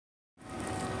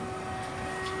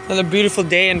Another beautiful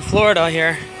day in Florida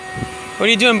here. What are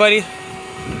you doing, buddy?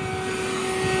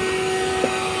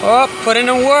 Oh, put in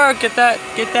the work. Get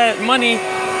that money.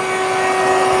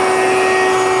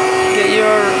 Get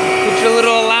your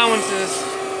little allowances.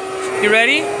 You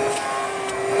ready?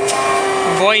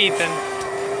 Boy, Ethan.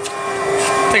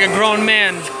 It's like a grown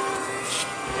man.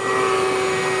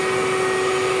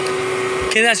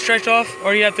 Can that stretch off,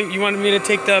 or you want me to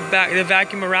take the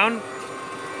vacuum around?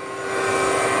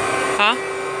 Huh?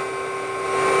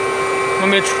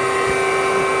 Want me to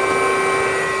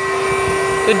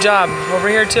Good job. Over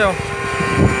here too.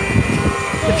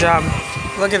 Good job.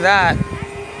 Look at that.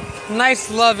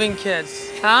 Nice loving kids,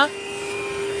 huh?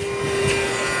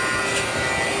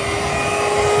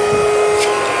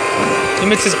 You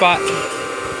missed the spot.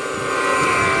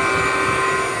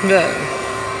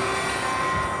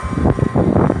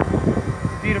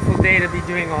 Beautiful day to be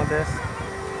doing all this.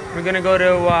 We're gonna go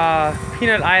to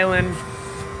Peanut Island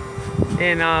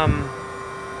in I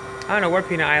don't know where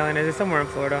Peanut Island is. It's somewhere in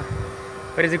Florida,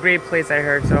 but it's a great place, I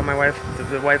heard. So my wife,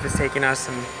 the wife, is taking us,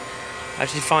 and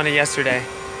she found it yesterday.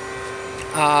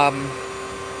 So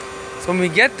when we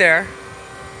get there,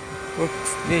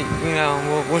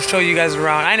 we'll show you guys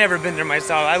around. I never been there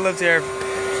myself. I lived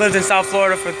in South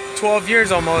Florida for 12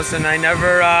 years almost, and I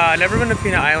never been to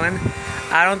Peanut Island.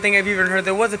 I don't think I've even heard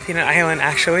there was a Peanut Island,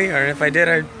 actually, or if I did,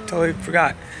 I totally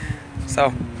forgot.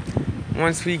 So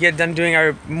once we get done doing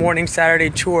our morning Saturday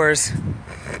chores,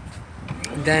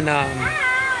 then I'm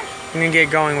gonna get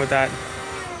going with that.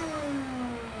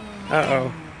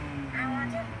 Uh-oh.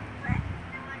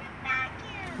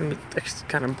 It's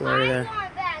kind of blurry there.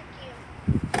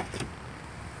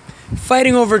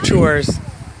 Fighting over chores.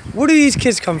 Where do these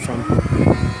kids come from?